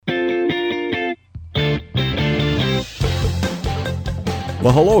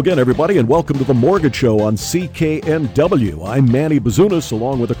Well, hello again, everybody, and welcome to the Mortgage Show on CKNW. I'm Manny Bazunas,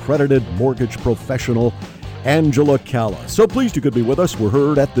 along with accredited mortgage professional Angela Calla. So pleased you could be with us. We're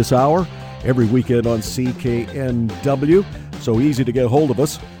heard at this hour every weekend on CKNW. So easy to get hold of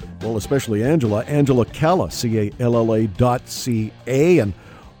us. Well, especially Angela Calla, CALLA.ca. And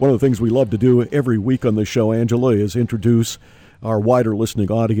one of the things we love to do every week on this show, Angela, is introduce our wider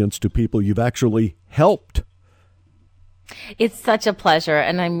listening audience to people you've actually helped. It's such a pleasure,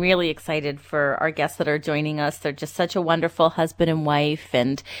 and I'm really excited for our guests that are joining us. They're just such a wonderful husband and wife,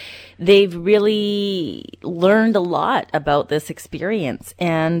 and they've really learned a lot about this experience.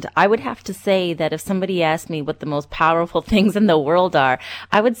 And I would have to say that if somebody asked me what the most powerful things in the world are,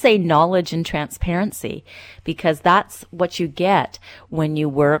 I would say knowledge and transparency, because that's what you get when you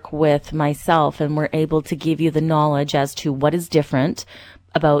work with myself, and we're able to give you the knowledge as to what is different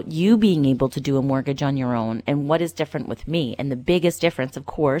about you being able to do a mortgage on your own and what is different with me. And the biggest difference, of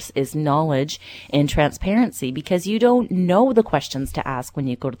course, is knowledge and transparency, because you don't know the questions to ask when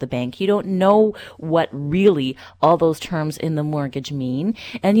you go to the bank. You don't know what really all those terms in the mortgage mean,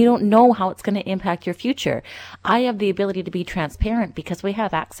 and you don't know how it's going to impact your future. I have the ability to be transparent because we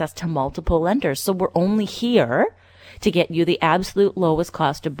have access to multiple lenders. So we're only here to get you the absolute lowest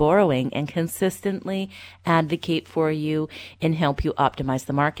cost of borrowing and consistently advocate for you and help you optimize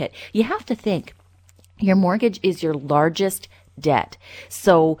the market. You have to think your mortgage is your largest debt.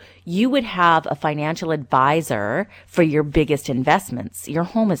 So you would have a financial advisor for your biggest investments. Your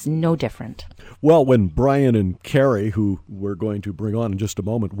home is no different. Well, when Brian and Carrie, who we're going to bring on in just a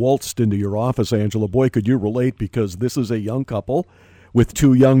moment, waltzed into your office, Angela, boy, could you relate, because this is a young couple with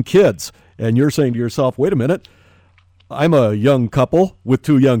two young kids. And you're saying to yourself, wait a minute, I'm a young couple with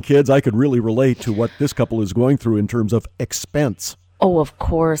two young kids. I could really relate to what this couple is going through in terms of expense. Oh, of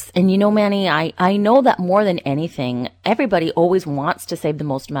course. And you know, Manny, I know that more than anything, everybody always wants to save the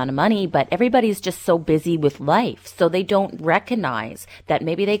most amount of money, but everybody's just so busy with life. So they don't recognize that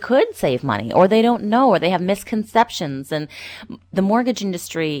maybe they could save money, or they don't know, or they have misconceptions. And the mortgage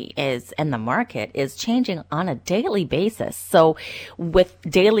industry and the market is changing on a daily basis. So with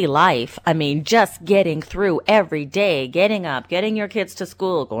daily life, I mean, just getting through every day, getting up, getting your kids to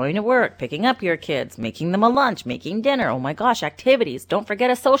school, going to work, picking up your kids, making them a lunch, making dinner. Oh my gosh, activities. Don't forget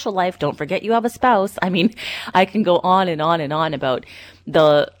a social life. Don't forget you have a spouse. I mean, I can go on and on and on about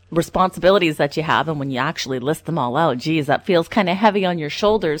the responsibilities that you have. And when you actually list them all out, geez, that feels kind of heavy on your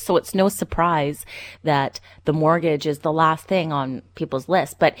shoulders. So it's no surprise that the mortgage is the last thing on people's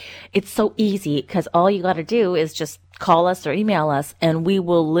list. But it's so easy, because all you got to do is just call us or email us, and we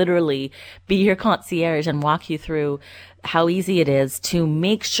will literally be your concierge and walk you through how easy it is to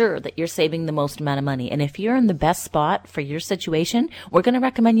make sure that you're saving the most amount of money. And if you're in the best spot for your situation, we're going to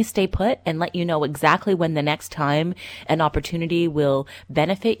recommend you stay put and let you know exactly when the next time an opportunity will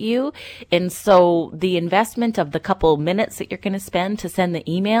benefit you. And so the investment of the couple minutes that you're going to spend to send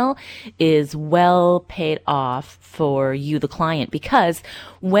the email is well paid off for you, the client, because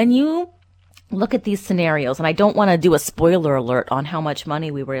when you look at these scenarios, and I don't want to do a spoiler alert on how much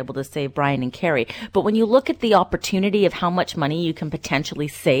money we were able to save Brian and Carrie, but when you look at the opportunity of how much money you can potentially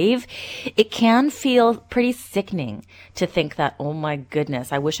save, it can feel pretty sickening to think that, oh my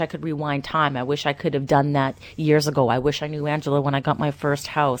goodness, I wish I could rewind time. I wish I could have done that years ago. I wish I knew Angela when I got my first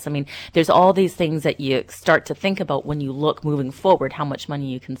house. I mean, there's all these things that you start to think about when you look moving forward, how much money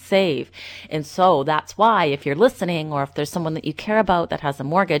you can save. And so that's why, if you're listening, or if there's someone that you care about that has a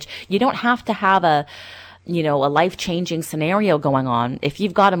mortgage, you don't have to have a life-changing scenario going on. If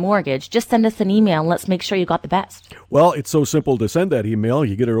you've got a mortgage, just send us an email and let's make sure you got the best. Well, it's so simple to send that email.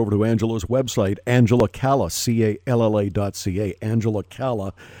 You get it over to Angela's website, Angela Calla, CALLA.ca,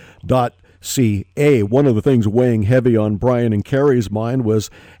 AngelaCalla.ca. One of the things weighing heavy on Brian and Carrie's mind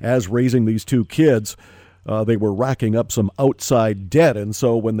was, as raising these two kids, they were racking up some outside debt. And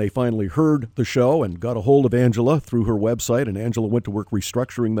so when they finally heard the show and got a hold of Angela through her website, and Angela went to work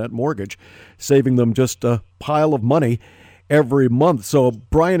restructuring that mortgage, saving them just a pile of money every month. So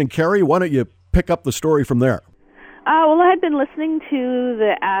Brian and Carrie, why don't you pick up the story from there? Well, I had been listening to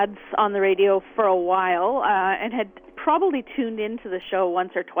the ads on the radio for a while, and had probably tuned into the show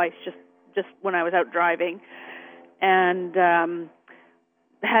once or twice just when I was out driving, and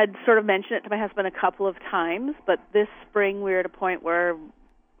had sort of mentioned it to my husband a couple of times, but this spring we were at a point where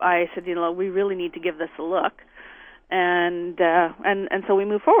I said, we really need to give this a look, and so we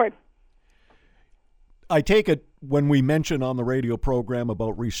moved forward. I take it when we mention on the radio program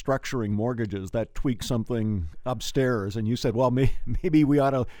about restructuring mortgages, that tweaks something upstairs, and you said, well, maybe we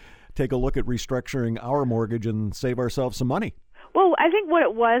ought to take a look at restructuring our mortgage and save ourselves some money. Well, I think what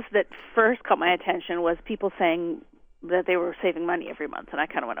it was that first caught my attention was people saying, that they were saving money every month. And I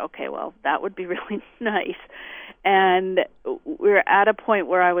kind of went, okay, well, that would be really nice. And we were at a point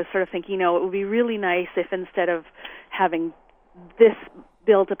where I was sort of thinking, it would be really nice if instead of having this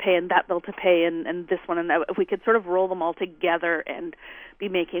bill to pay and that bill to pay and this one and that, if we could sort of roll them all together and be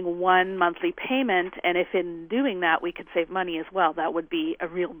making one monthly payment, and if in doing that we could save money as well, that would be a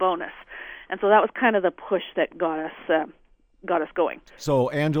real bonus. And so that was kind of the push that got us going. So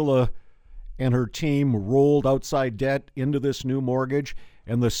Angela and her team rolled outside debt into this new mortgage,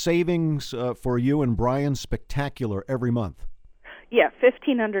 and the savings for you and Brian, spectacular every month. Yeah,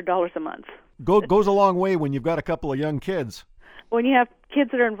 $1,500 a month. Goes a long way when you've got a couple of young kids. When you have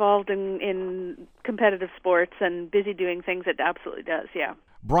kids that are involved in competitive sports and busy doing things, it absolutely does, yeah.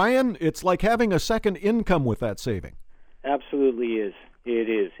 Brian, it's like having a second income with that saving. Absolutely is. It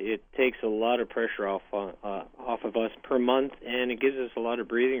is. It takes a lot of pressure off of us per month, and it gives us a lot of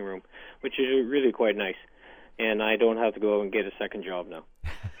breathing room, which is really quite nice. And I don't have to go and get a second job now.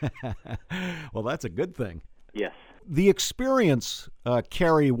 Well, that's a good thing. Yes. The experience,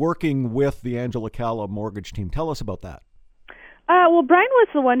 Carrie, working with the Angela Calla mortgage team, tell us about that. Well, Brian was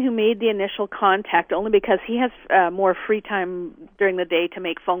the one who made the initial contact, only because he has more free time during the day to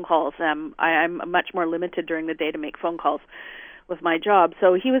make phone calls. I'm much more limited during the day to make phone calls with my job.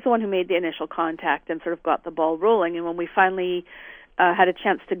 So he was the one who made the initial contact and sort of got the ball rolling. And when we finally had a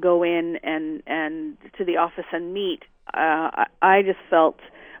chance to go in and to the office and meet, I just felt,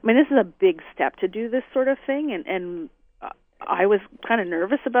 this is a big step to do this sort of thing, and I was kind of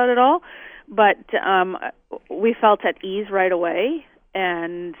nervous about it all, but we felt at ease right away,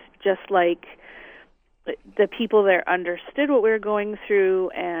 and just like the people there understood what we were going through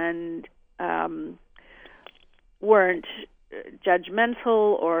and weren't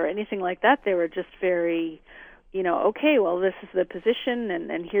judgmental or anything like that. They were just very, okay, well, this is the position,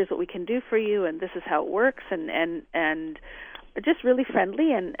 and here's what we can do for you, and this is how it works, and just really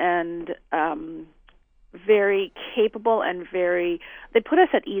friendly and very capable and they put us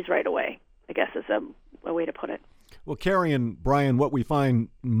at ease right away, I guess is a way to put it. Well, Carrie and Brian, what we find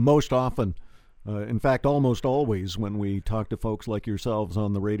most often, in fact, almost always when we talk to folks like yourselves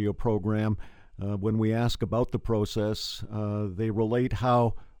on the radio program, when we ask about the process, they relate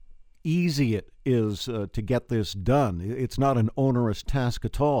how easy it is to get this done. It's not an onerous task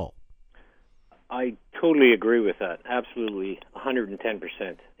at all. I totally agree with that. Absolutely,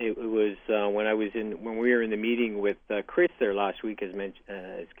 110%. It was when we were in the meeting with Chris there last week, as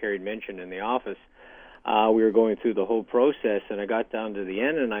Carrie mentioned in the office. We were going through the whole process, and I got down to the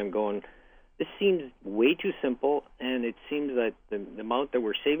end, and I'm going, this seems way too simple, and it seems that the amount that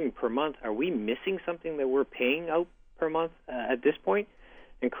we're saving per month, are we missing something that we're paying out per month at this point?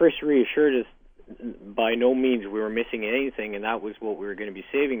 And Chris reassured us by no means we were missing anything, and that was what we were going to be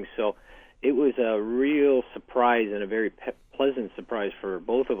saving. So it was a real surprise and a very pleasant surprise for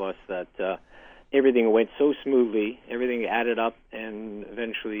both of us that everything went so smoothly, everything added up, and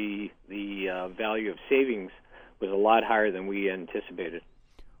eventually the value of savings was a lot higher than we anticipated.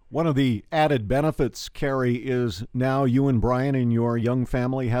 One of the added benefits, Carrie, is now you and Brian and your young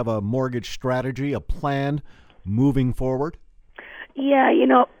family have a mortgage strategy, a plan moving forward? Yeah,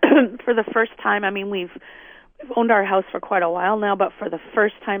 for the first time, we've owned our house for quite a while now, but for the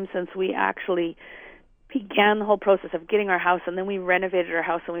first time since we actually began the whole process of getting our house, and then we renovated our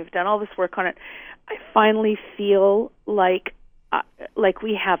house and we've done all this work on it, I finally feel like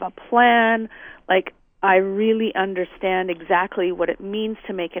we have a plan, like I really understand exactly what it means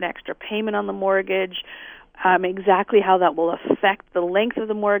to make an extra payment on the mortgage, exactly how that will affect the length of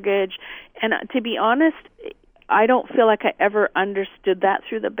the mortgage. And to be honest, I don't feel like I ever understood that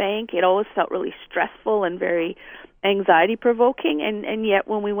through the bank. It always felt really stressful and very anxiety-provoking. And yet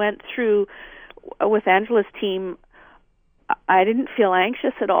when we went through with Angela's team, I didn't feel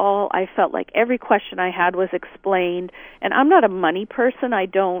anxious at all. I felt like every question I had was explained. And I'm not a money person. I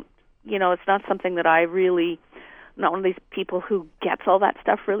don't, it's not something that I really, I'm not one of these people who gets all that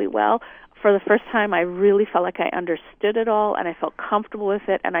stuff really well. For the first time, I really felt like I understood it all, and I felt comfortable with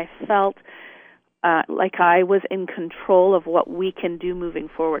it, and I felt like I was in control of what we can do moving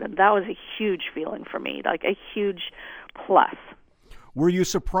forward. And that was a huge feeling for me, like a huge plus. Were you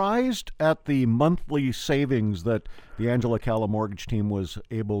surprised at the monthly savings that the Angela Calla mortgage team was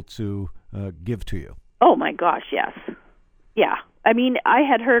able to give to you? Oh, my gosh, yes. Yeah. I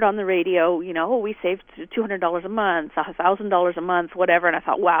had heard on the radio, we saved $200 a month, $1,000 a month, whatever, and I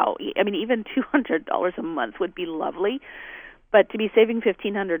thought, wow, even $200 a month would be lovely. But to be saving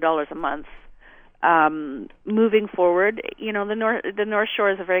 $1,500 a month, moving forward, the North Shore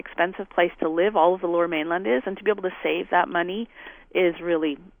is a very expensive place to live. All of the Lower Mainland is, and to be able to save that money is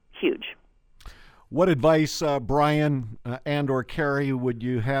really huge. What advice, Brian and or Carrie, would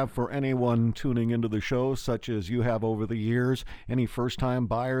you have for anyone tuning into the show, such as you have over the years? Any first-time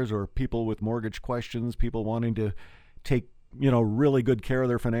buyers or people with mortgage questions, people wanting to take, really good care of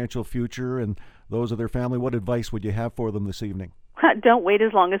their financial future and those of their family? What advice would you have for them this evening? Don't wait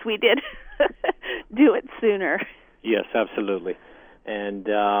as long as we did. Do it sooner. Yes, absolutely. And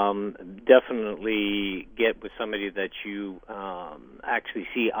definitely get with somebody that you actually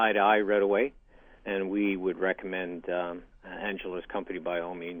see eye to eye right away. And we would recommend Angela's company by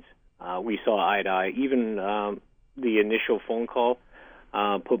all means. We saw eye to eye. Even the initial phone call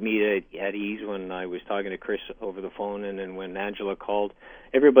put me at ease when I was talking to Chris over the phone, and then when Angela called.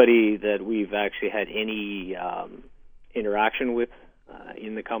 Everybody that we've actually had any interaction with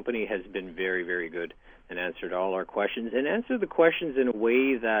in the company has been very, very good and answered all our questions, and answered the questions in a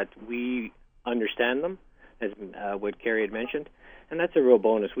way that we understand them, as what Carrie had mentioned. And that's a real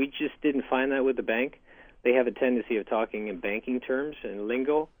bonus. We just didn't find that with the bank. They have a tendency of talking in banking terms and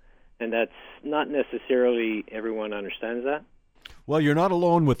lingo, and that's not necessarily everyone understands that. Well, you're not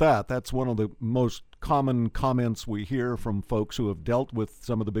alone with that. That's one of the most common comments we hear from folks who have dealt with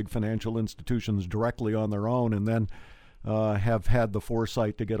some of the big financial institutions directly on their own, and then have had the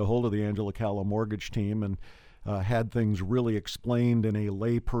foresight to get a hold of the Angela Calla mortgage team and had things really explained in a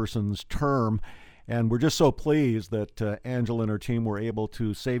layperson's term. And we're just so pleased that Angela and her team were able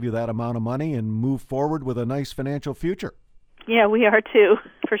to save you that amount of money and move forward with a nice financial future. Yeah, we are too,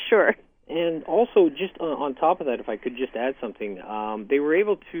 for sure. And also, just on top of that, if I could just add something, they were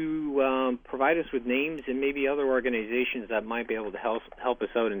able to provide us with names and maybe other organizations that might be able to help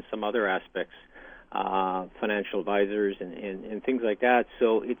us out in some other aspects, financial advisors and things like that.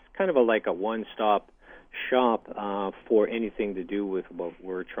 So it's kind of like a one-stop shop for anything to do with what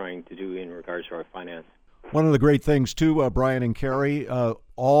we're trying to do in regards to our finance. One of the great things, too, Brian and Carrie,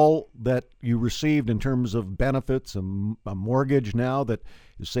 all that you received in terms of benefits, a mortgage now that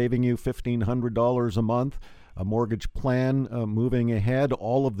is saving you $1,500 a month, a mortgage plan moving ahead,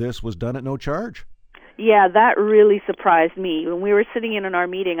 all of this was done at no charge. Yeah, that really surprised me. When we were sitting in our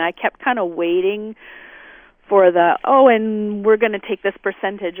meeting, I kept kind of waiting for and we're going to take this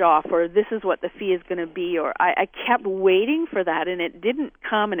percentage off, or this is what the fee is going to be, or I kept waiting for that, and it didn't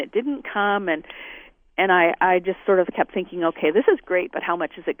come, and I just sort of kept thinking, okay, this is great, but how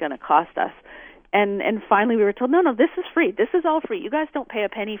much is it going to cost us? And finally we were told, no, this is free. This is all free. You guys don't pay a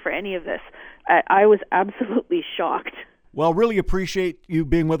penny for any of this. I was absolutely shocked. Well, really appreciate you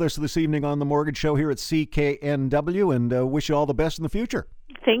being with us this evening on The Mortgage Show here at CKNW, and wish you all the best in the future.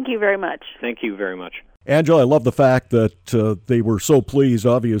 Thank you very much. Thank you very much. Angela, I love the fact that they were so pleased,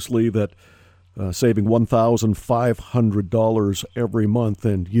 obviously, that saving $1,500 every month,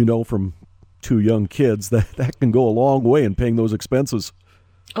 and from two young kids, that can go a long way in paying those expenses.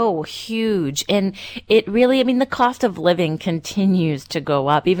 Oh, huge. And it really, the cost of living continues to go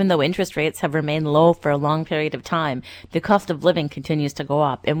up. Even though interest rates have remained low for a long period of time, the cost of living continues to go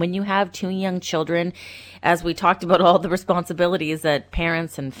up. And when you have two young children, as we talked about all the responsibilities that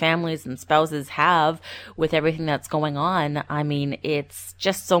parents and families and spouses have with everything that's going on, it's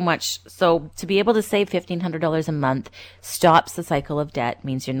just so much. So to be able to save $1,500 a month stops the cycle of debt,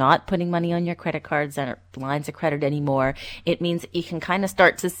 means you're not putting money on your credit cards and lines of credit anymore. It means you can kind of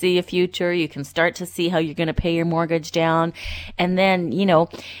start to see a future. You can start to see how you're going to pay your mortgage down. And then,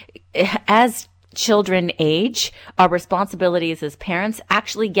 as children age, our responsibilities as parents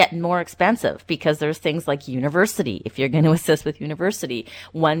actually get more expensive, because there's things like university. If you're going to assist with university,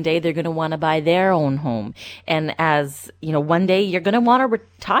 one day they're going to want to buy their own home. And one day you're going to want to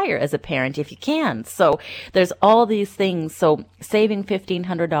retire as a parent if you can. So there's all these things. So saving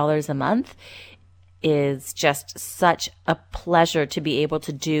 $1,500 a month is just such a pleasure to be able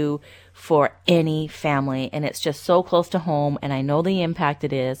to do for any family. And it's just so close to home. And I know the impact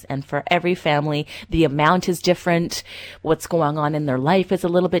it is. And for every family, the amount is different. What's going on in their life is a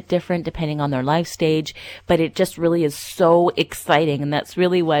little bit different depending on their life stage. But it just really is so exciting. And that's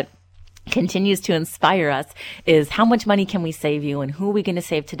really what continues to inspire us, is how much money can we save you, and who are we going to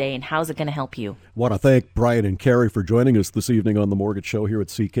save today, and how's it going to help you? I want to thank Brian and Carrie for joining us this evening on The Mortgage Show here at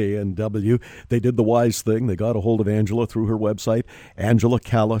CKNW. They did the wise thing. They got a hold of Angela through her website,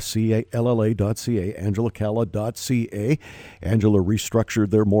 AngelaCalla, CALLA.ca, AngelaCalla.ca. Angela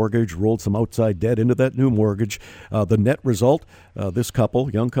restructured their mortgage, rolled some outside debt into that new mortgage. The net result, this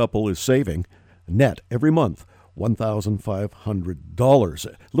young couple, is saving net every month $1,500.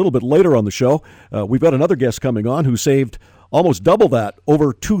 A little bit later on the show, we've got another guest coming on who saved almost double that,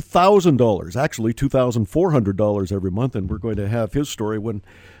 over $2,000, actually $2,400 every month, and we're going to have his story when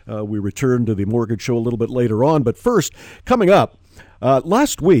we return to the Mortgage Show a little bit later on. But first, coming up,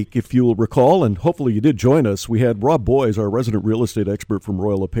 Last week, if you'll recall, and hopefully you did join us, we had Rob Boys, our resident real estate expert from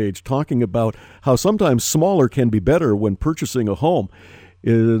Royal LePage, talking about how sometimes smaller can be better when purchasing a home.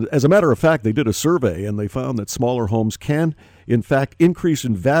 As a matter of fact, they did a survey, and they found that smaller homes can, in fact, increase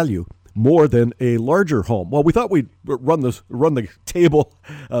in value more than a larger home. Well, we thought we'd run the table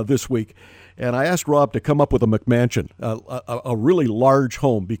this week, and I asked Rob to come up with a McMansion, a really large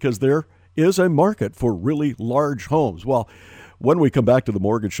home, because there is a market for really large homes. Well, when we come back to the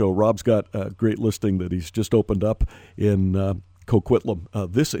Mortgage Show, Rob's got a great listing that he's just opened up in Coquitlam.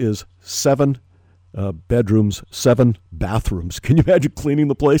 This is 7 bedrooms, 7 bathrooms. Can you imagine cleaning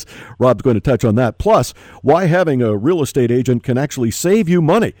the place? Rob's going to touch on that. Plus, why having a real estate agent can actually save you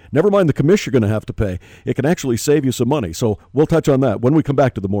money. Never mind the commission you're going to have to pay. It can actually save you some money. So we'll touch on that when we come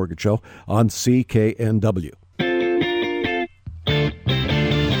back to the Mortgage Show on CKNW.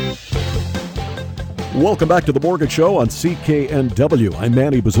 Welcome back to the Mortgage Show on CKNW. I'm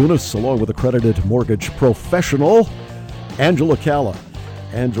Manny Bazunas, along with accredited mortgage professional Angela Calla.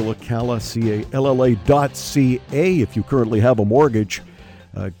 Angela Calla, CALLA.ca. If you currently have a mortgage,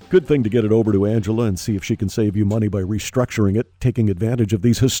 good thing to get it over to Angela and see if she can save you money by restructuring it, taking advantage of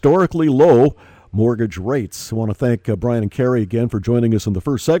these historically low mortgage rates. I want to thank Brian and Carrie again for joining us in the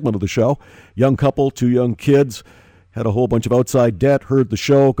first segment of the show. Young couple, 2 young kids. Had a whole bunch of outside debt, heard the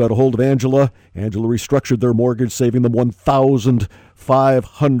show, got a hold of Angela. Angela restructured their mortgage, saving them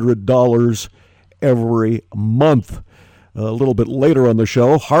 $1,500 every month. A little bit later on the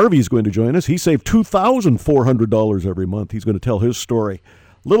show, Harvey's going to join us. He saved $2,400 every month. He's going to tell his story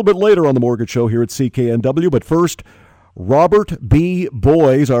a little bit later on the Mortgage Show here at CKNW. But first, Robert B.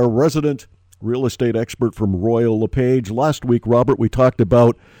 Boys, our resident real estate expert from Royal LePage. Last week, Robert, we talked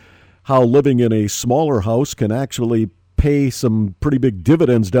about how living in a smaller house can actually pay some pretty big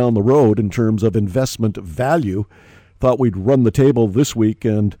dividends down the road in terms of investment value. Thought we'd run the table this week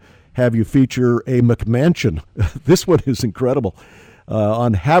and have you feature a McMansion. This one is incredible.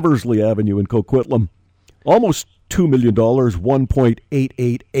 On Haversley Avenue in Coquitlam. Almost $2 million,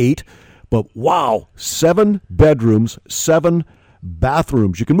 1.888. But wow, 7 bedrooms, 7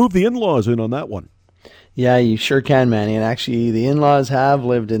 bathrooms. You can move the in-laws in on that one. Yeah, you sure can, Manny. And actually, the in-laws have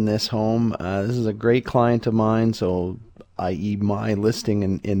lived in this home. This is a great client of mine, so i.e. my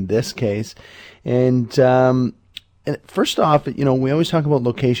listing in this case. And first off, we always talk about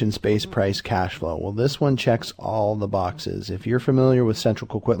location, space, price, cash flow. Well, this one checks all the boxes. If you're familiar with Central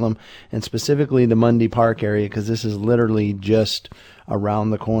Coquitlam, and specifically the Mundy Park area, because this is literally just around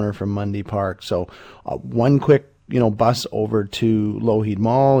the corner from Mundy Park. So one quick bus over to Lougheed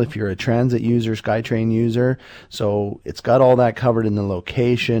Mall if you're a transit user, SkyTrain user. So it's got all that covered in the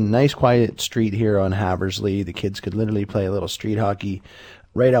location. Nice quiet street here on Haversley. The kids could literally play a little street hockey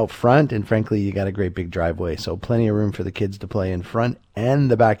right out front. And frankly, you got a great big driveway. So plenty of room for the kids to play in front. And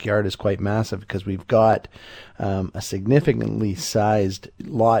the backyard is quite massive because we've got a significantly sized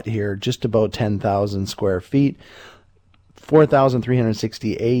lot here, just about 10,000 square feet.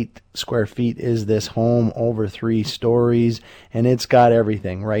 4,368 square feet is this home, over 3 stories, and it's got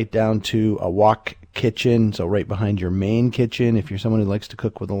everything right down to a walk kitchen, so right behind your main kitchen if you're someone who likes to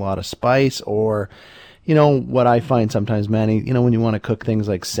cook with a lot of spice, or what I find sometimes, Manny, when you want to cook things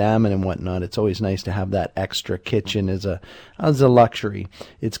like salmon and whatnot, it's always nice to have that extra kitchen as a luxury.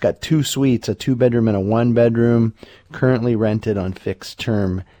 It's got 2 suites, a 2-bedroom and a 1-bedroom, currently rented on fixed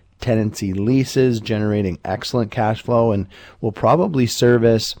term tenancy leases, generating excellent cash flow, and will probably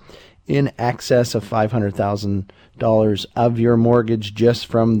service in excess of $500,000 of your mortgage just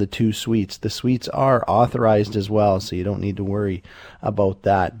from the 2 suites. The suites are authorized as well, so you don't need to worry about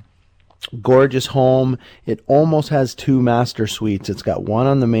that. Gorgeous home. It almost has 2 master suites. It's got one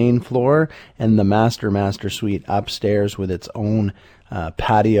on the main floor and the master suite upstairs with its own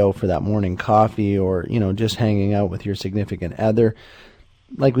patio for that morning coffee or, just hanging out with your significant other.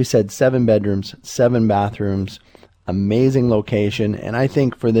 Like we said, 7 bedrooms, 7 bathrooms, amazing location, and I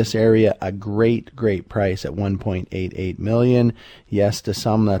think for this area, a great price at $1.88 million. Yes, to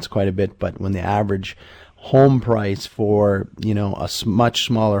some that's quite a bit, but when the average home price for, a much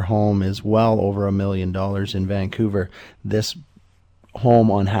smaller home is well over $1 million in Vancouver, this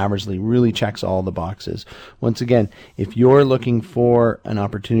home on Haversley really checks all the boxes. Once again, if you're looking for an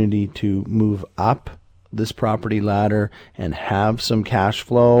opportunity to move up this property ladder and have some cash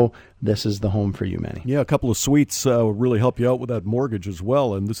flow, this is the home for you, Manny. Yeah, a couple of suites really help you out with that mortgage as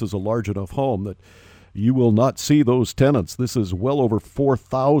well, and this is a large enough home that you will not see those tenants. This is well over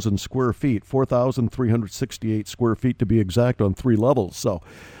 4,000 square feet, 4,368 square feet to be exact, on 3 levels. So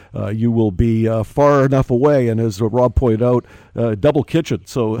you will be far enough away, and as Rob pointed out, double kitchen.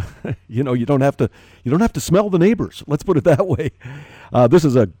 So you don't have to smell the neighbors. Let's put it that way. This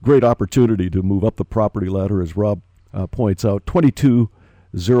is a great opportunity to move up the property ladder, as Rob points out.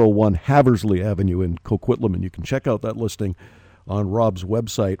 2201 Haversley Avenue in Coquitlam, and you can check out that listing on Rob's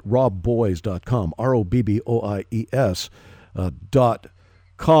website, robboys.com,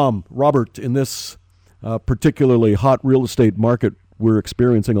 ROBBOIES.com. Robert, in this particularly hot real estate market we're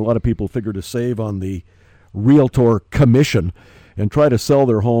experiencing, a lot of people figure to save on the realtor commission and try to sell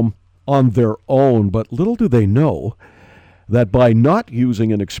their home on their own. But little do they know that by not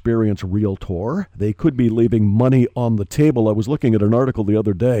using an experienced realtor, they could be leaving money on the table. I was looking at an article the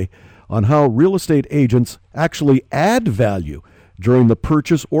other day on how real estate agents actually add value during the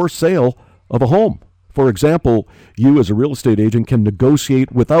purchase or sale of a home. For example, you as a real estate agent can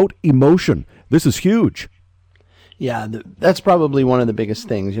negotiate without emotion. This is huge. Yeah, that's probably one of the biggest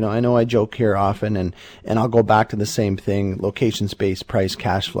things. I know I joke here often, and I'll go back to the same thing: location, space, price,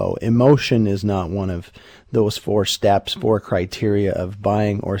 cash flow. Emotion is not one of those 4 steps, 4 criteria of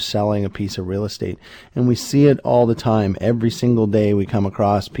buying or selling a piece of real estate. And we see it all the time. Every single day we come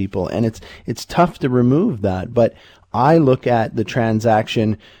across people, and it's tough to remove that. But I look at the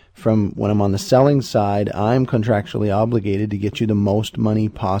transaction from when I'm on the selling side. I'm contractually obligated to get you the most money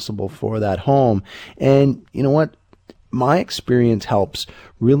possible for that home. And you know what? My experience helps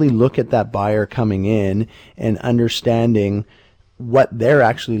really look at that buyer coming in and understanding what they're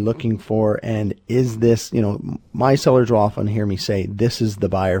actually looking for. And is this, my sellers will often hear me say, this is the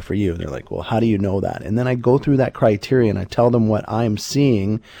buyer for you. And they're like, well, how do you know that? And then I go through that criteria and I tell them what I'm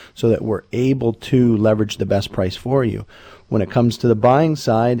seeing so that we're able to leverage the best price for you. When it comes to the buying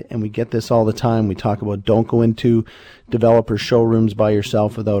side, and we get this all the time, we talk about don't go into developer showrooms by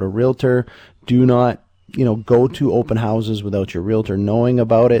yourself without a realtor. Do not go to open houses without your realtor knowing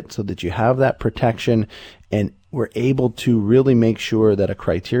about it, so that you have that protection, and we're able to really make sure that a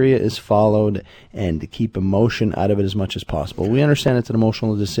criteria is followed and to keep emotion out of it as much as possible. We understand it's an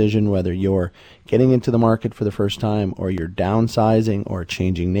emotional decision, whether you're getting into the market for the first time or you're downsizing or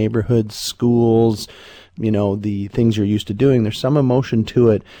changing neighborhoods, schools, the things you're used to doing. There's some emotion to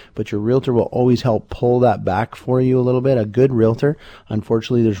it, but your realtor will always help pull that back for you a little bit. A good realtor,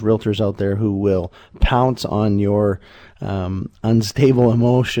 unfortunately, there's realtors out there who will pounce on your unstable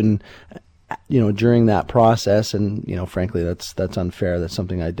emotion, during that process. And, frankly, that's unfair. That's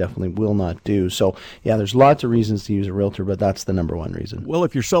something I definitely will not do. So, yeah, there's lots of reasons to use a realtor, but that's the number one reason. Well,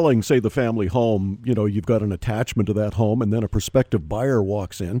 if you're selling, say, the family home, you've got an attachment to that home, and then a prospective buyer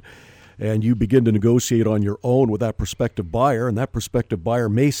walks in, and you begin to negotiate on your own with that prospective buyer, and that prospective buyer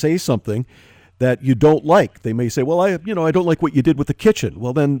may say something that you don't like. They may say, well, I don't like what you did with the kitchen.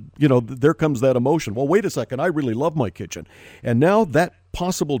 Well, then, there comes that emotion. Well, wait a second, I really love my kitchen. And now that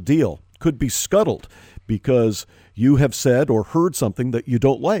possible deal could be scuttled because you have said or heard something that you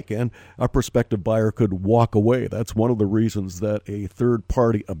don't like, and a prospective buyer could walk away. That's one of the reasons that a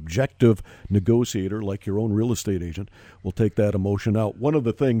third-party objective negotiator, like your own real estate agent, will take that emotion out. One of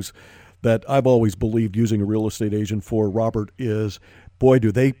the things that I've always believed using a real estate agent for, Robert, is, boy,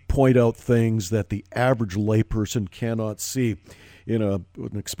 do they point out things that the average layperson cannot see. In an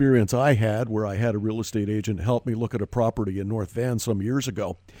experience I had where I had a real estate agent help me look at a property in North Van some years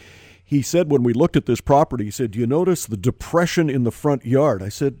ago, he said when we looked at this property, he said, do you notice the depression in the front yard? I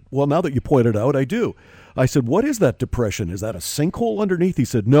said, well, now that you point it out, I do. I said, what is that depression? Is that a sinkhole underneath? He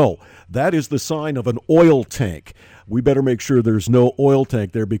said, no, that is the sign of an oil tank. We better make sure there's no oil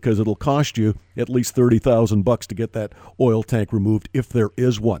tank there because it'll cost you at least $30,000 to get that oil tank removed if there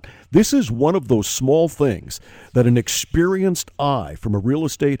is one. This is one of those small things that an experienced eye from a real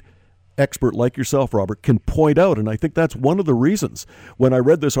estate expert like yourself, Robert, can point out. And I think that's one of the reasons when I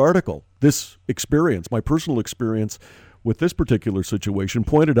read this article, this experience, my personal experience with this particular situation,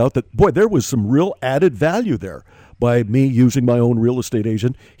 pointed out that, boy, there was some real added value there by me using my own real estate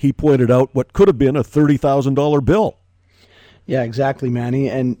agent. He pointed out what could have been a $30,000 bill. Yeah, exactly, Manny.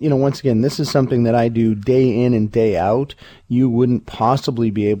 And, once again, this is something that I do day in and day out. You wouldn't possibly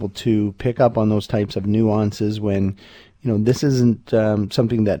be able to pick up on those types of nuances when, this isn't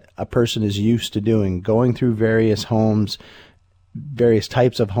something that a person is used to doing, going through various homes, various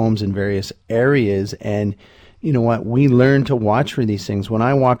types of homes in various areas. And you know what? We learn to watch for these things. When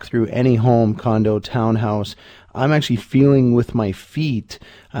I walk through any home, condo, townhouse, I'm actually feeling with my feet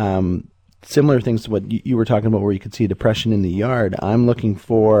similar things to what you were talking about, where you could see depression in the yard. I'm looking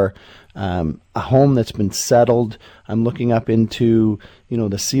for a home that's been settled. I'm looking up into,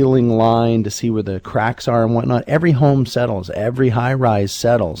 the ceiling line to see where the cracks are and whatnot. Every home settles. Every high-rise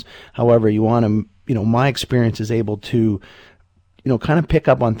settles. However, you want to, my experience is able to, kind of pick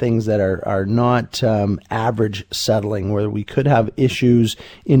up on things that are not average settling, where we could have issues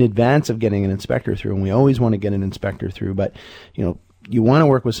in advance of getting an inspector through, and we always want to get an inspector through. But, you want to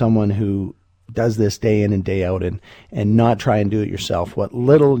work with someone who does this day in and day out and not try and do it yourself. What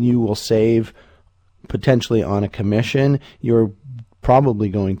little you will save potentially on a commission, you're probably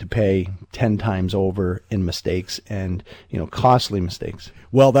going to pay 10 times over in mistakes and, costly mistakes.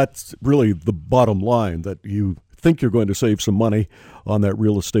 Well, that's really the bottom line, that you think you're going to save some money on that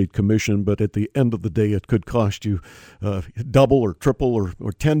real estate commission, but at the end of the day, it could cost you double or triple or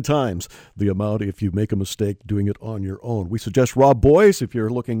 10 times the amount if you make a mistake doing it on your own. We suggest Rob Boyes if you're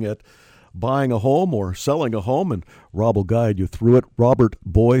looking at buying a home or selling a home, and Rob will guide you through it. Robert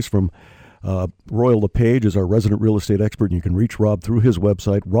Boyes from Royal LePage is our resident real estate expert, and you can reach Rob through his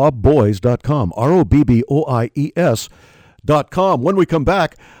website, robboyes.com, ROBBOIES.com. When we come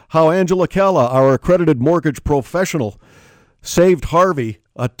back, how Angela Calla, our accredited mortgage professional, saved Harvey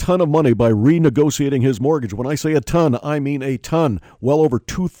a ton of money by renegotiating his mortgage. When I say a ton, I mean a ton. Well over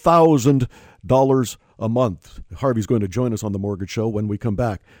 $2,000 a month. Harvey's going to join us on The Mortgage Show when we come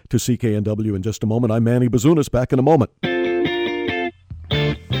back to CKNW in just a moment. I'm Manny Bazunas, back in a moment.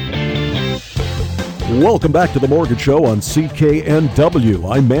 Welcome back to The Mortgage Show on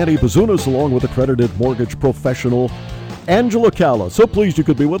CKNW. I'm Manny Bazunas, along with accredited mortgage professional Angela Calla. So pleased you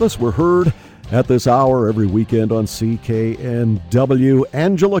could be with us. We're heard at this hour every weekend on CKNW.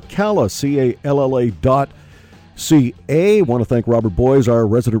 Angela Calla, CALLA.ca. Want to thank Robert Boyes, our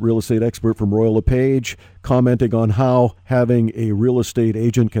resident real estate expert from Royal LePage, commenting on how having a real estate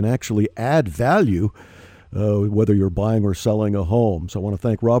agent can actually add value, whether you're buying or selling a home. So I want to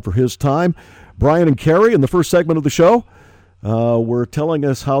thank Rob for his time. Brian and Carrie, in the first segment of the show, were telling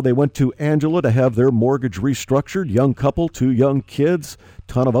us how they went to Angela to have their mortgage restructured. Young couple, 2 young kids,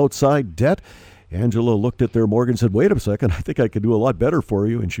 ton of outside debt. Angela looked at their mortgage and said, wait a second, I think I could do a lot better for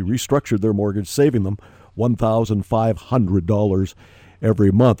you. And she restructured their mortgage, saving them $1,500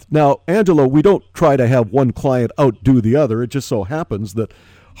 every month. Now, Angela, we don't try to have one client outdo the other. It just so happens that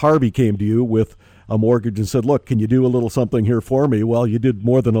Harvey came to you with a mortgage and said, look, can you do a little something here for me? Well, you did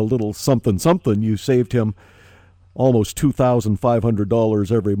more than a little something. You saved him almost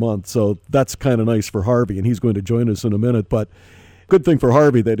 $2,500 every month. So that's kind of nice for Harvey, and he's going to join us in a minute. But good thing for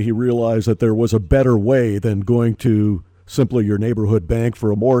Harvey that he realized that there was a better way than going to simply your neighborhood bank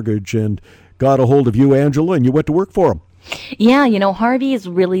for a mortgage, and got a hold of you, Angela, and you went to work for him. Yeah, Harvey is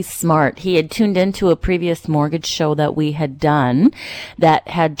really smart. He had tuned into a previous mortgage show that we had done that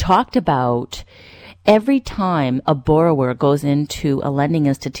had talked about every time a borrower goes into a lending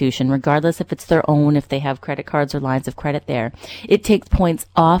institution, regardless if it's their own, if they have credit cards or lines of credit there, it takes points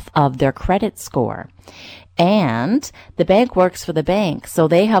off of their credit score. And the bank works for the bank, so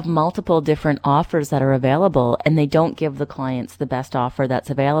they have multiple different offers that are available, and they don't give the clients the best offer that's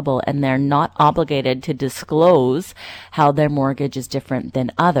available, and they're not obligated to disclose how their mortgage is different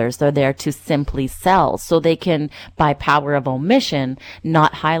than others. They're there to simply sell, so they can, by power of omission,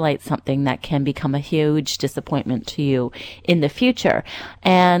 not highlight something that can become a huge disappointment to you in the future.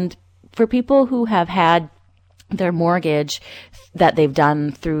 And for people who have had their mortgage that they've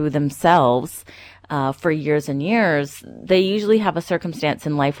done through themselves, for years and years, they usually have a circumstance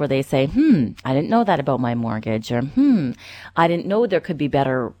in life where they say, I didn't know that about my mortgage, or I didn't know there could be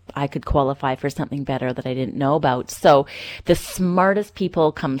better, I could qualify for something better that I didn't know about. So the smartest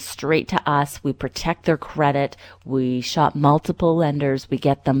people come straight to us. We protect their credit. We shop multiple lenders. We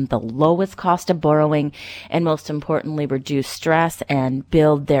get them the lowest cost of borrowing, and most importantly, reduce stress and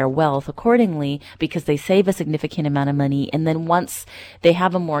build their wealth accordingly, because they save a significant amount of money. And then once they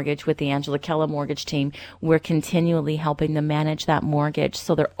have a mortgage with the Angela Calla mortgage team, we're continually helping them manage that mortgage,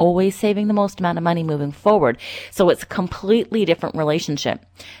 so they're always saving the most amount of money moving forward. So it's a completely different relationship,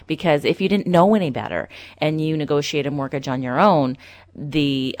 because if you didn't know any better and you negotiate a mortgage on your own,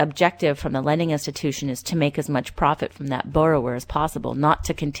 the objective from the lending institution is to make as much profit from that borrower as possible, not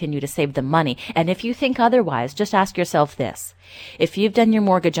to continue to save them money. And if you think otherwise, just ask yourself this. If you've done your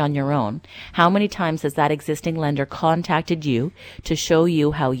mortgage on your own, how many times has that existing lender contacted you to show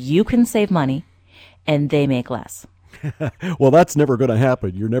you how you can save money and they make less? Well, that's never going to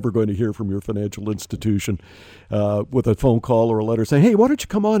happen. You're never going to hear from your financial institution with a phone call or a letter saying, hey, why don't you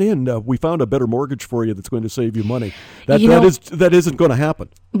come on in? We found a better mortgage for you that's going to save you money. That isn't going to happen.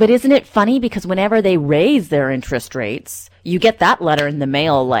 But isn't it funny? Because whenever they raise their interest rates, You get that letter in the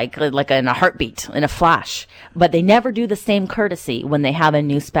mail like in a heartbeat, in a flash. But they never do the same courtesy when they have a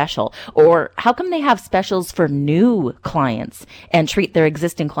new special. Or how come they have specials for new clients and treat their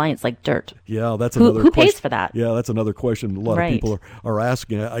existing clients like dirt? Yeah, that's another Who question. pays for that? Yeah, that's another question a lot Right. of people are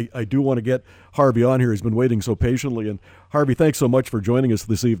asking. I do want to get Harvey on here. He's been waiting so patiently. And Harvey, thanks so much for joining us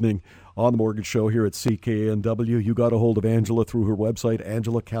this evening on the Mortgage Show here at CKNW. You got a hold of Angela through her website,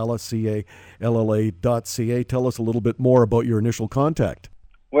 Angela Calla, CALLA.ca. Tell us a little bit more about your initial contact.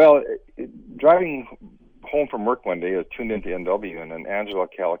 Well, driving home from work one day, I tuned into NW, and then Angela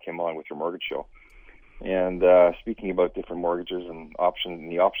Calla came on with her mortgage show, and speaking about different mortgages and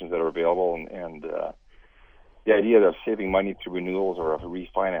the options that are available, and the idea of saving money through renewals or a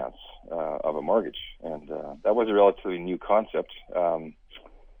refinance of a mortgage, and that was a relatively new concept,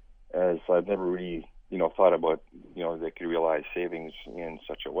 as I've never really, thought about, they could realize savings in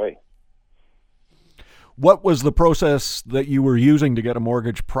such a way. What was the process that you were using to get a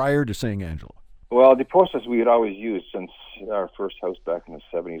mortgage prior to seeing Angela? Well, the process we had always used since our first house back in the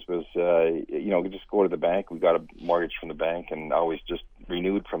 70s was, we just go to the bank. We got a mortgage from the bank and always just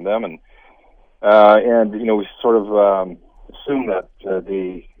renewed from them. And we sort of assumed that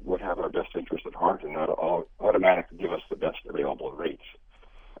they would have our best interest at heart and not automatically give us the best available rates.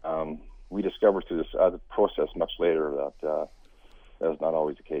 We discovered through this other process much later that that was not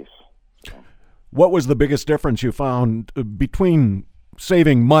always the case. What was the biggest difference you found between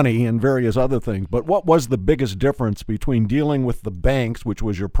saving money and various other things, but what was the biggest difference between dealing with the banks, which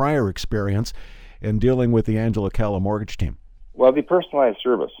was your prior experience, and dealing with the Angela Calla mortgage team? Well, the personalized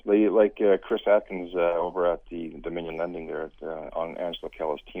service, like Chris Atkins over at the Dominion Lending there on Angela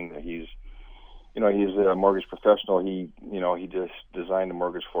Calla's team. He's a mortgage professional. He just designed a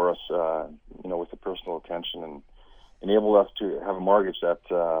mortgage for us, with the personal attention, and enabled us to have a mortgage that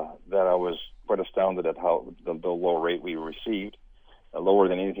I was quite astounded at how the low rate we received. Lower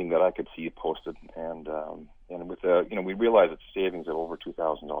than anything that I could see posted, and with we realized it's savings of over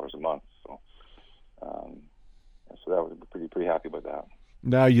 $2,000 a month. So that was pretty happy about that.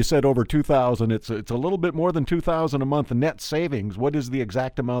 Now you said over $2,000. It's a little bit more than $2,000 a month net savings. What is the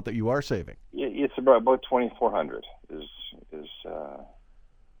exact amount that you are saving? It's about $2,400 is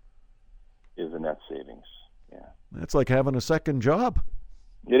the net savings. Yeah, that's like having a second job.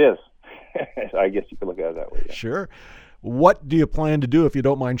 It is. I guess you could look at it that way. Yeah. Sure. What do you plan to do, if you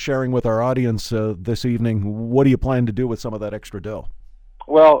don't mind sharing with our audience this evening? What do you plan to do with some of that extra dough?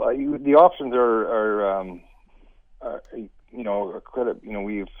 Well, the options are credit.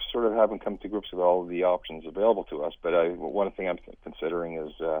 We've sort of haven't come to grips with all of the options available to us. But one thing I'm considering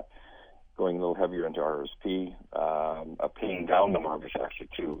is going a little heavier into RSP, paying down the mortgage actually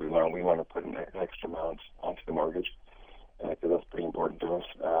too. We want to put an extra amount onto the mortgage because that's pretty important to us.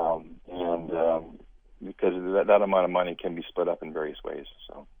 Because that amount of money can be split up in various ways.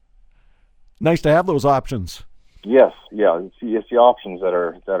 So nice to have those options. Yes, yeah, it's the options that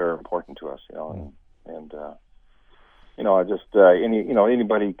are important to us,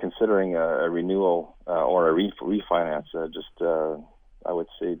 anybody considering a renewal or a refinance, I would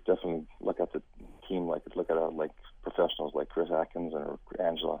say definitely look at the team, like professionals like Chris Atkins or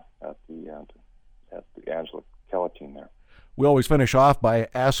Angela at the Angela Calla team there. We always finish off by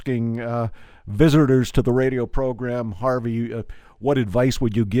asking visitors to the radio program, Harvey, what advice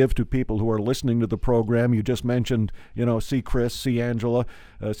would you give to people who are listening to the program? You just mentioned, see Chris, see Angela,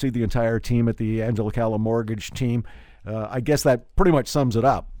 see the entire team at the Angela Calla mortgage team. I guess that pretty much sums it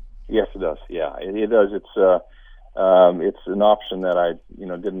up. Yes, it does. Yeah, it does. It's an option that I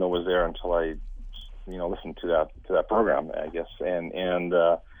didn't know was there until I listened to that program, I guess, and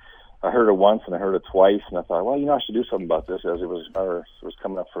I heard it once and I heard it twice, and I thought, well, I should do something about this as it was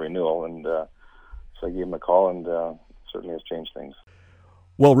coming up for renewal, and so I gave him a call, and certainly has changed things.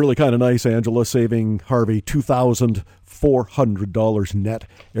 Well, really kind of nice, Angela, saving Harvey $2,400 net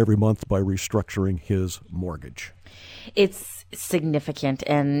every month by restructuring his mortgage. It's significant,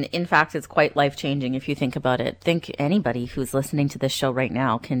 and in fact, it's quite life-changing if you think about it. Think anybody who's listening to this show right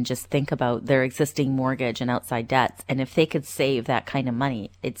now can just think about their existing mortgage and outside debts, and if they could save that kind of money,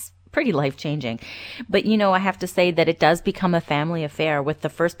 it's pretty life-changing. But, I have to say that it does become a family affair with the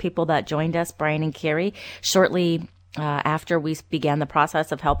first people that joined us, Brian and Carrie, shortly after we began the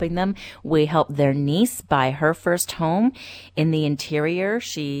process of helping them. We helped their niece buy her first home in the interior.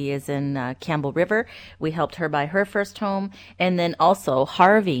 She is in Campbell River. We helped her buy her first home. And then also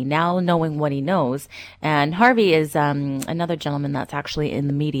Harvey, now knowing what he knows. And Harvey is another gentleman that's actually in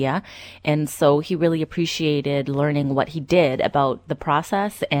the media. And so he really appreciated learning what he did about the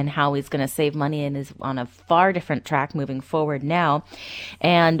process and how he's going to save money and is on a far different track moving forward now.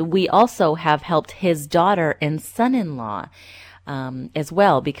 And we also have helped his daughter and son-in-law son-in-law as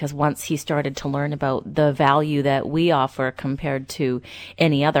well, because once he started to learn about the value that we offer compared to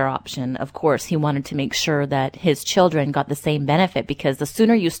any other option, of course, he wanted to make sure that his children got the same benefit, because the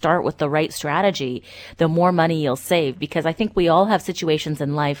sooner you start with the right strategy, the more money you'll save. Because I think we all have situations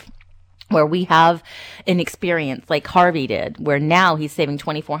in life where we have an experience like Harvey did, where now he's saving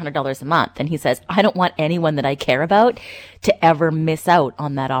 $2,400 a month. And he says, I don't want anyone that I care about to ever miss out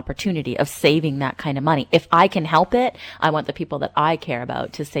on that opportunity of saving that kind of money. If I can help it, I want the people that I care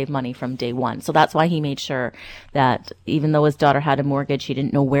about to save money from day one. So that's why he made sure that even though his daughter had a mortgage, he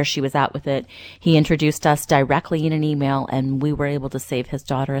didn't know where she was at with it. He introduced us directly in an email, and we were able to save his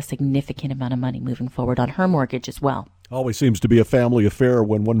daughter a significant amount of money moving forward on her mortgage as well. Always seems to be a family affair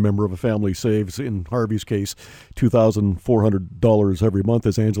when one member of a family saves, in Harvey's case, $2,400 every month,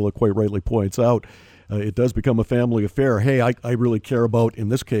 as Angela quite rightly points out. It does become a family affair. Hey, I really care about, in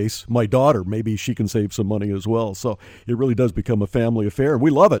this case, my daughter. Maybe she can save some money as well. So it really does become a family affair.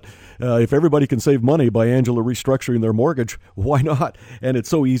 We love it. If everybody can save money by Angela restructuring their mortgage, why not? And it's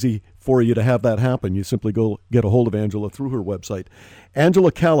so easy for you to have that happen. You simply go get a hold of Angela through her website,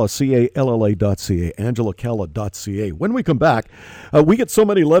 Angela Calla, CALLA.ca, angelacalla.ca. When we come back, we get so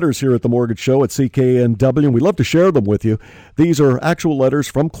many letters here at the Mortgage Show at CKNW, and we love to share them with you. These are actual letters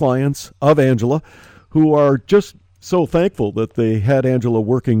from clients of Angela who are just so thankful that they had Angela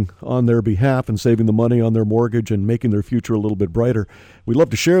working on their behalf and saving the money on their mortgage and making their future a little bit brighter. We love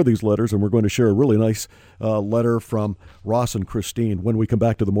to share these letters, and we're going to share a really nice letter from Ross and Christine when we come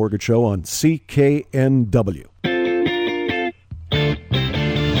back to the Mortgage Show on CKNW.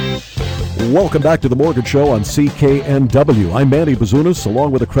 Welcome back to the Mortgage Show on CKNW. I'm Manny Bazunas,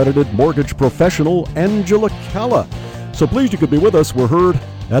 along with accredited mortgage professional Angela Calla. So pleased you could be with us. We're heard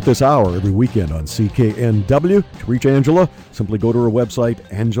at this hour every weekend on CKNW. To reach Angela, simply go to her website,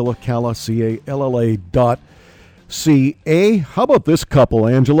 angelacalla, CALLA.ca. How about this couple,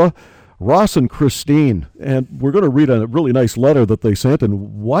 Angela? Ross and Christine. And we're going to read a really nice letter that they sent.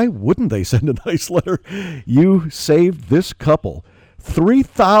 And why wouldn't they send a nice letter? You saved this couple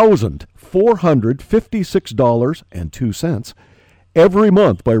 $3,456.02 every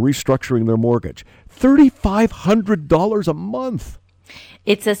month by restructuring their mortgage. $3,500 a month.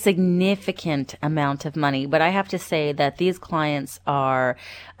 It's a significant amount of money, but I have to say that these clients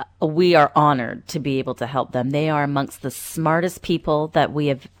we are honored to be able to help them. They are amongst the smartest people that we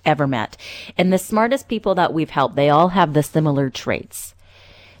have ever met. And the smartest people that we've helped, they all have the similar traits.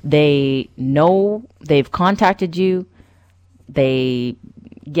 They know they've contacted you. They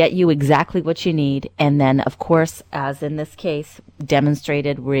get you exactly what you need. And then, of course, as in this case,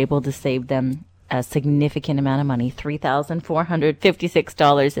 demonstrated, we're able to save them a significant amount of money,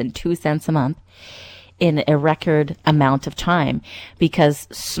 $3,456.02 a month in a record amount of time, because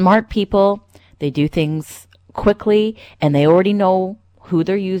smart people, they do things quickly and they already know who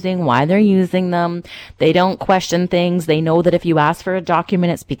they're using, why they're using them. They don't question things. They know that if you ask for a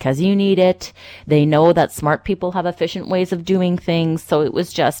document, it's because you need it. They know that smart people have efficient ways of doing things. So it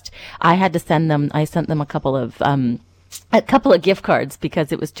was just, I sent them a couple of gift cards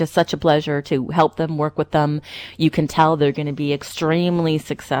because it was just such a pleasure to help them, work with them. You can tell they're going to be extremely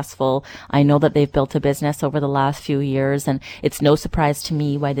successful. I know that they've built a business over the last few years, and it's no surprise to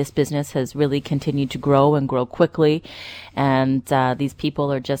me why this business has really continued to grow and grow quickly. And these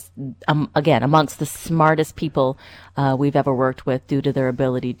people are just, again, amongst the smartest people we've ever worked with, due to their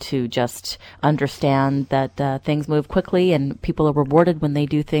ability to just understand that things move quickly and people are rewarded when they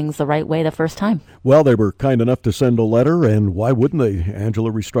do things the right way the first time. Well, they were kind enough to send a letter, and why wouldn't they?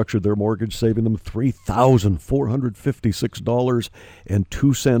 Angela restructured their mortgage, saving them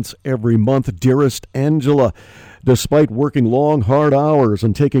 $3,456.02 every month. Dearest Angela, despite working long, hard hours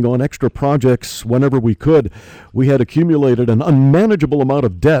and taking on extra projects whenever we could, we had accumulated an unmanageable amount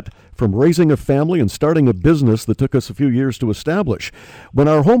of debt from raising a family and starting a business that took us a few years to establish. When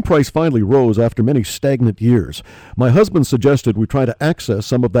our home price finally rose after many stagnant years, my husband suggested we try to access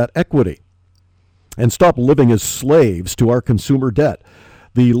some of that equity and stop living as slaves to our consumer debt.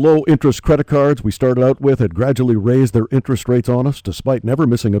 The low-interest credit cards we started out with had gradually raised their interest rates on us despite never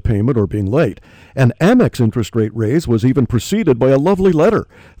missing a payment or being late. An Amex interest rate raise was even preceded by a lovely letter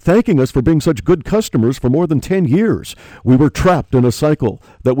thanking us for being such good customers for more than 10 years. We were trapped in a cycle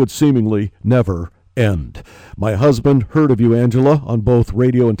that would seemingly never end. My husband heard of you, Angela, on both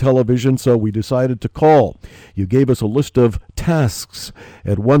radio and television, so we decided to call. You gave us a list of tasks,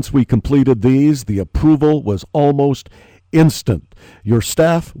 and once we completed these, the approval was almost instant. Your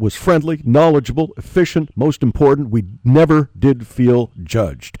staff was friendly, knowledgeable, efficient. Most important, we never did feel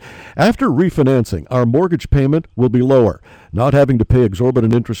judged. After refinancing, our mortgage payment will be lower. Not having to pay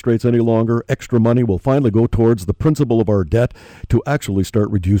exorbitant interest rates any longer, extra money will finally go towards the principal of our debt to actually start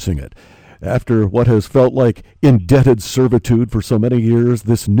reducing it. After what has felt like indebted servitude for so many years,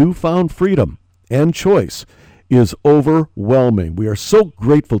 this newfound freedom and choice is overwhelming. We are so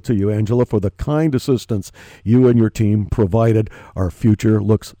grateful to you, Angela, for the kind assistance you and your team provided. Our future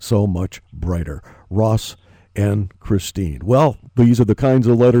looks so much brighter. Ross and Christine. Well, these are the kinds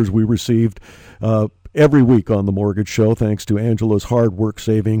of letters we received every week on The Mortgage Show, thanks to Angela's hard work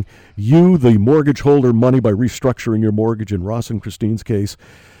saving you, the mortgage holder, money by restructuring your mortgage. In Ross and Christine's case,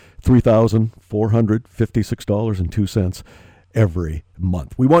 $3,456.02 every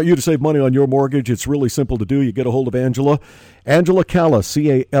month. We want you to save money on your mortgage. It's really simple to do. You get a hold of Angela. Angela Calla,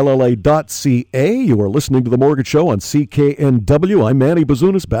 CALLA.ca. You are listening to The Mortgage Show on CKNW. I'm Manny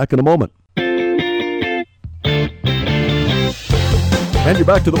Bazunas. Back in a moment. And you're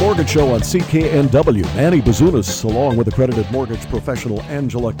back to The Mortgage Show on CKNW. Manny Bazunas, along with accredited mortgage professional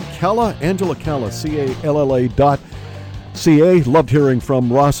Angela Calla. Angela Calla, CALLA.ca. Loved hearing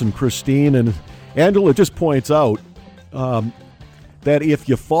from Ross and Christine. And Angela just points out that if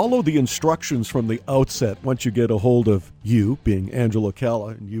you follow the instructions from the outset, once you get a hold of you, being Angela Calla,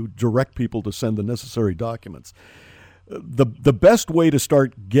 and you direct people to send the necessary documents, the best way to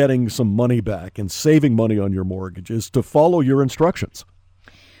start getting some money back and saving money on your mortgage is to follow your instructions.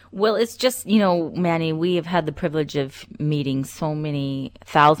 Well, it's just, Manny, we have had the privilege of meeting so many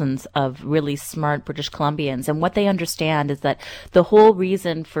thousands of really smart British Columbians. And what they understand is that the whole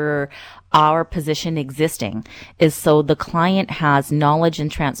reason for our position existing is so the client has knowledge and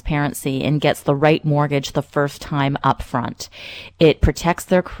transparency and gets the right mortgage the first time up front. It protects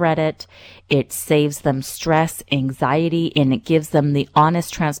their credit. It saves them stress, anxiety, and it gives them the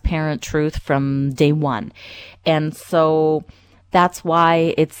honest, transparent truth from day one. And so that's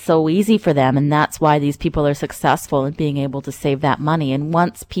why it's so easy for them, and that's why these people are successful in being able to save that money. And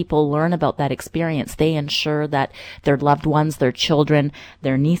once people learn about that experience, they ensure that their loved ones, their children,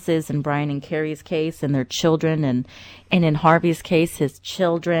 their nieces, in Brian and Carrie's case, and their children, and in Harvey's case, his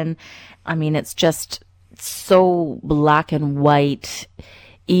children. I mean, it's just so black and white,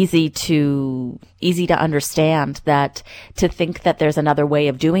 easy to understand, that to think that there's another way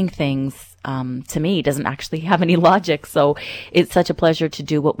of doing things, to me, doesn't actually have any logic. So it's such a pleasure to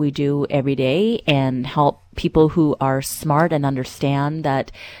do what we do every day and help people who are smart and understand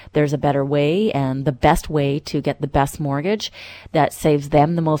that there's a better way, and the best way to get the best mortgage that saves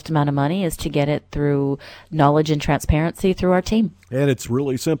them the most amount of money is to get it through knowledge and transparency through our team. And it's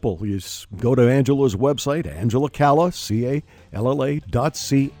really simple. You just go to Angela's website, Angela Calla, CALLA.ca.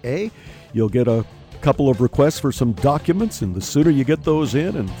 You'll get a couple of requests for some documents, and the sooner you get those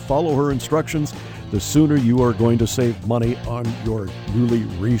in and follow her instructions, the sooner you are going to save money on your newly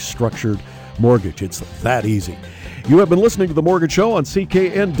restructured mortgage. It's that easy. You have been listening to The Mortgage Show on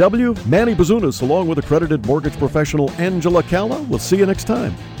CKNW. Manny Bazunas, along with accredited mortgage professional Angela Calla. We'll see you next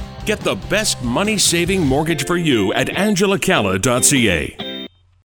time. Get the best money-saving mortgage for you at angelacalla.ca.